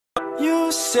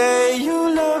You say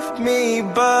you love me,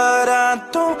 but I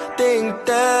don't think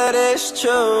that it's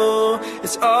true.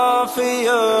 It's all for you.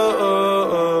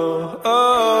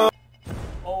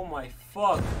 Oh my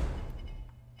fuck.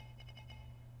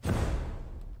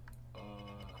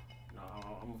 Nah,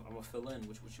 I'm gonna fill in.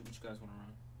 Which you guys wanna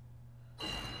run?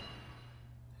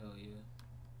 Hell yeah.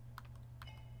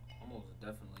 Almost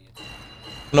definitely.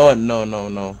 No.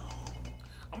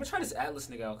 I'm gonna try this Atlas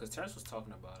nigga out because Terrence was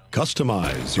talking about him.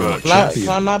 Customize your champion.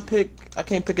 Can I not pick? I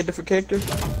can't pick a different character.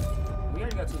 We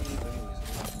already got 2 games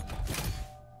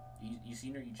anyways. You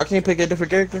seen her? I can't pick a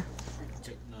different character.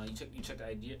 You check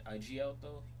the IG out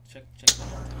though. Check.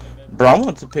 Bro, I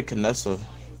want to pick Canessa.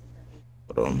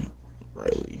 But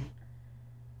Riley.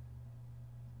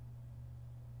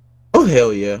 Oh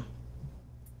hell yeah.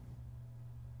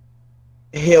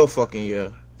 Hell fucking yeah.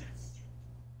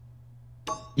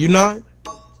 You not?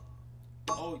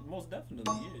 Oh, most definitely,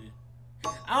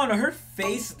 yeah. I don't know her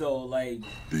face though, like.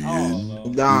 The I don't end know.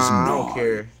 Nah, I don't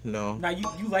care. No. Nah,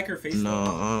 you like her face? No,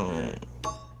 though? I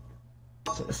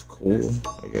don't. That's cool,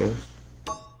 I guess.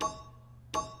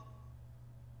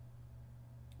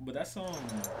 But that's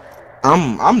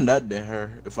I'm nutting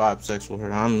her if I have sex with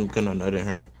her. I'm gonna nut in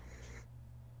her.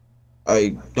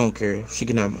 I don't care. She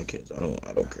can have my kids. I don't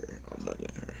care. I'm nutting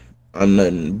her. I'm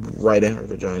nutting right in her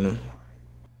vagina.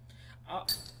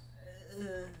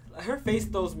 Her face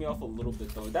throws me off a little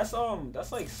bit though. That's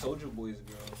like Soulja Boy's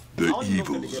girl. The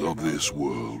evils of this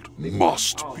world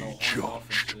must be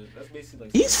judged. That's basically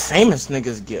like These famous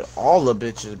niggas get all the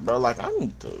bitches, bro. Like I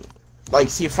need to, like,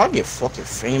 see if I get fucking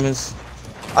famous,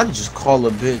 I can just call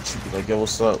a bitch and be like, yo,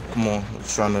 what's up? Come on, what you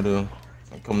trying to do?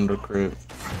 Like, come to the crib.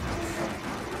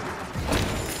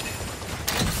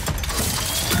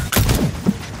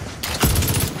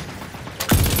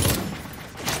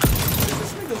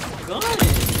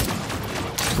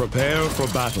 Prepare for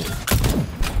battle.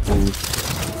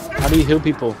 How do you heal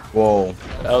people? Whoa.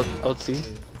 LT?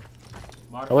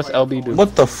 What's LB do?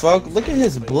 What the fuck? Look at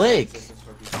his blick.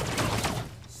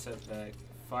 Setback.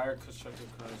 Fire constructive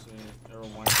currency.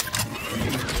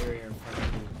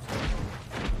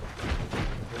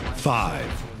 5,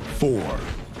 4,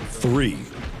 3,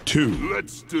 2,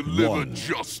 let's deliver 1.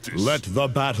 Justice. Let the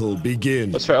battle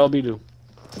begin. What's her LB do? You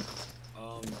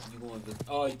go on the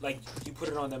like you put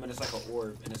it on them and it's like an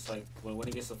orb and it's like when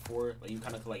it gets to 4, like you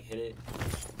kind of like hit it.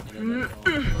 And then,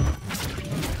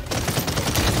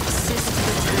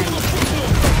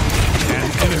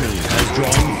 An enemy has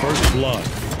drawn first blood.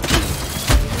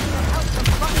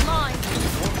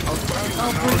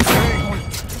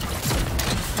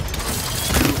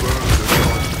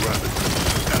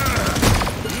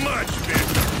 Much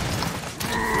better.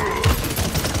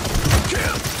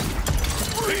 Kill.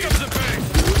 Pick up the pace.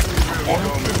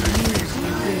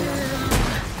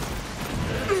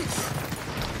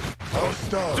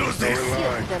 Do this.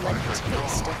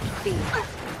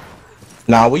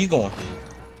 Nah, where you going?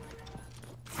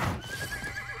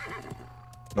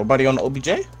 Nobody on the OBJ?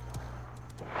 This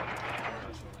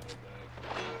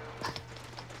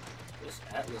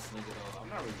Atlas nigga though, I'm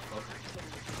not really fucking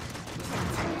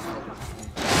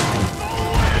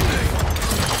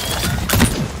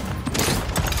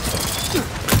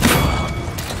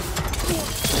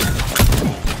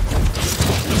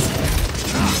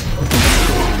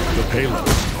The payload.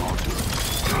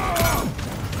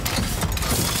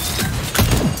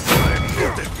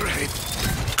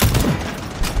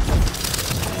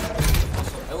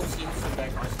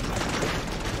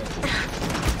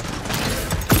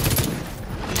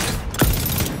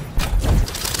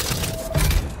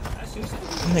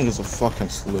 I think it's a fucking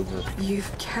sliver. You've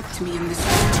kept me in this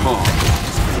Talk. I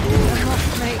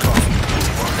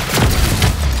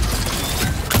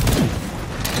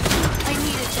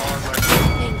needed that.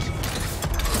 Thank you.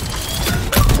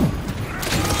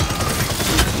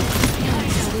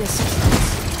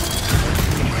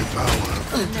 My power.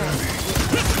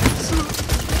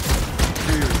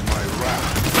 Here's my wrath.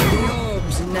 The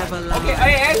orbs never lie. Okay,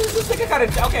 hey, this nigga kinda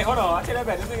okay, hold on, I take that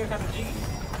back. This nigga kinda G.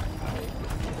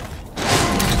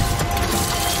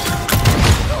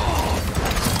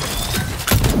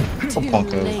 What punk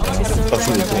ass, man? I thought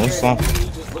she was doing something.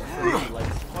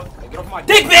 Get off my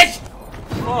dick, bitch!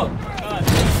 Oh, God.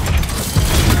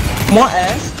 Come on,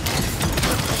 ass.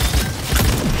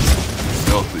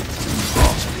 Nothing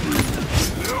impossible.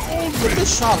 Look at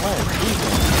this shot land.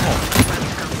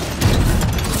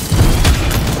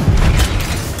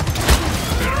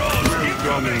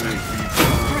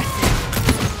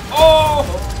 Oh!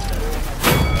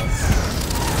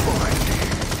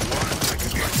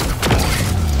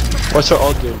 What's her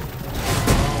ult do?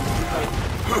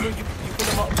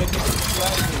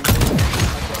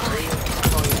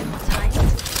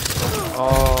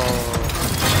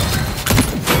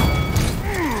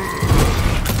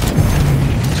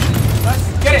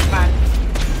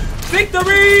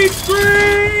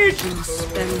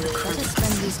 spend the Let us credits.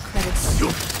 spend these credits.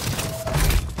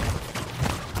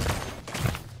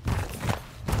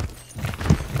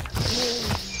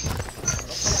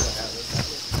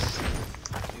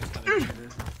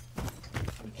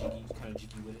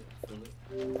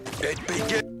 It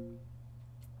begins.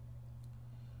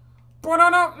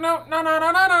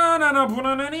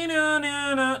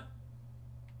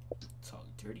 Talk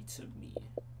dirty to me.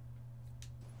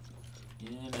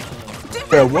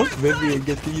 Yeah, once Vivian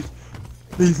get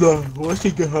once she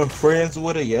get her friends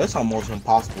with her, yeah, it's almost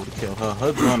impossible to kill her.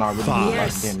 Her gun already like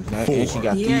Yes. them, and she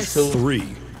got Yes. these two.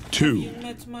 3, 2,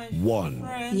 1.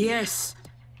 Yes.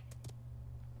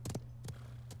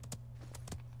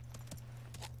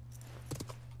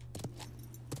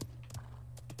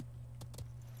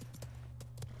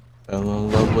 Fell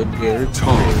in love with Gary.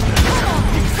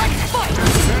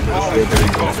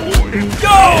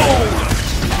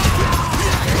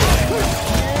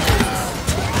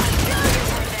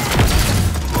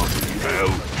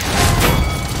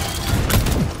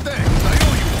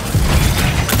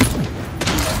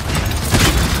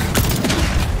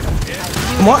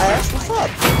 Come on, Ash, what's up?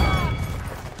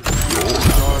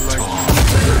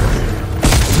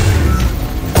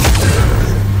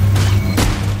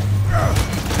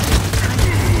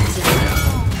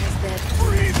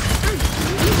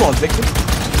 Come on, Victor.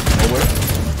 Nowhere.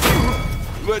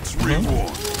 Let's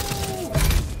rewind.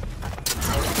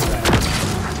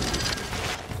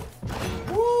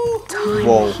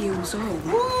 Whoa. Heals all.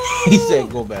 He said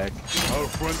go back. Our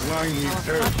front line needs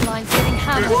help. Frontline's getting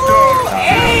hammered.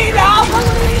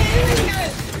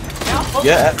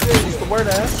 Yeah, use the word,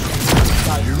 Ash.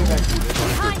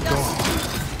 Behind us.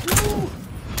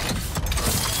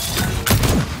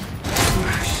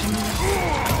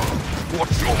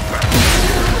 Watch your back.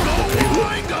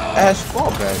 Ash,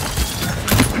 fall back.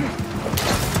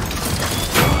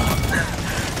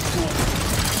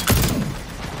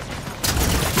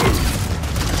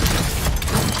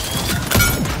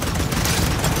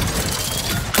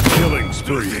 Killing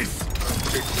spree.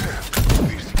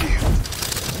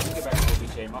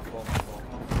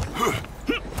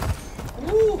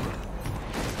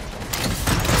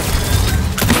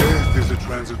 Death is a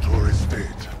transitory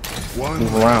state. One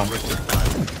Move around.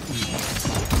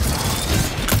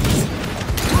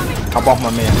 How about my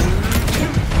man?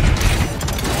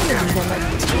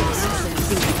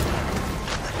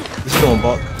 What's you doing,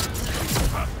 Buck?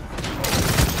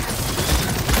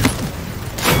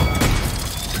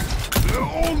 They're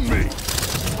on me.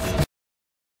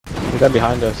 They got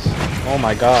behind us. Oh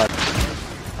my god.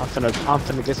 I'm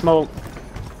finna get smoked.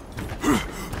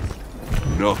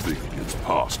 Nothing gets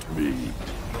past me.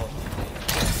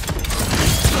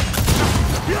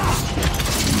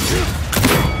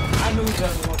 I knew he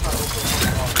doesn't want to open.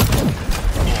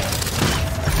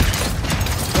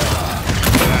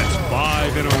 That's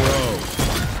 5 in a row.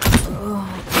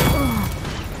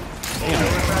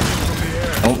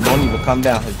 Don't even come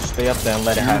down here. Just stay up there and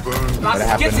let it happen. Let it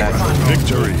happen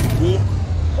naturally. Victory.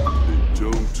 Then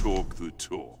don't talk the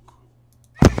talk.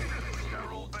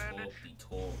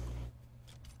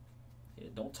 Yeah,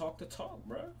 don't talk the talk,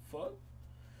 bruh. Fuck.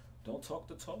 Don't talk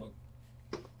the talk.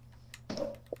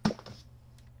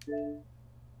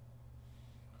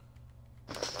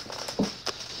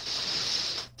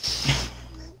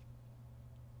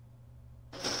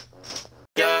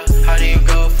 Yeah, how do you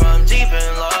go from deep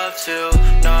in love to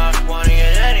not wanting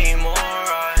it anymore?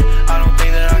 I don't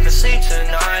think that I can sleep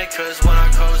tonight, cause when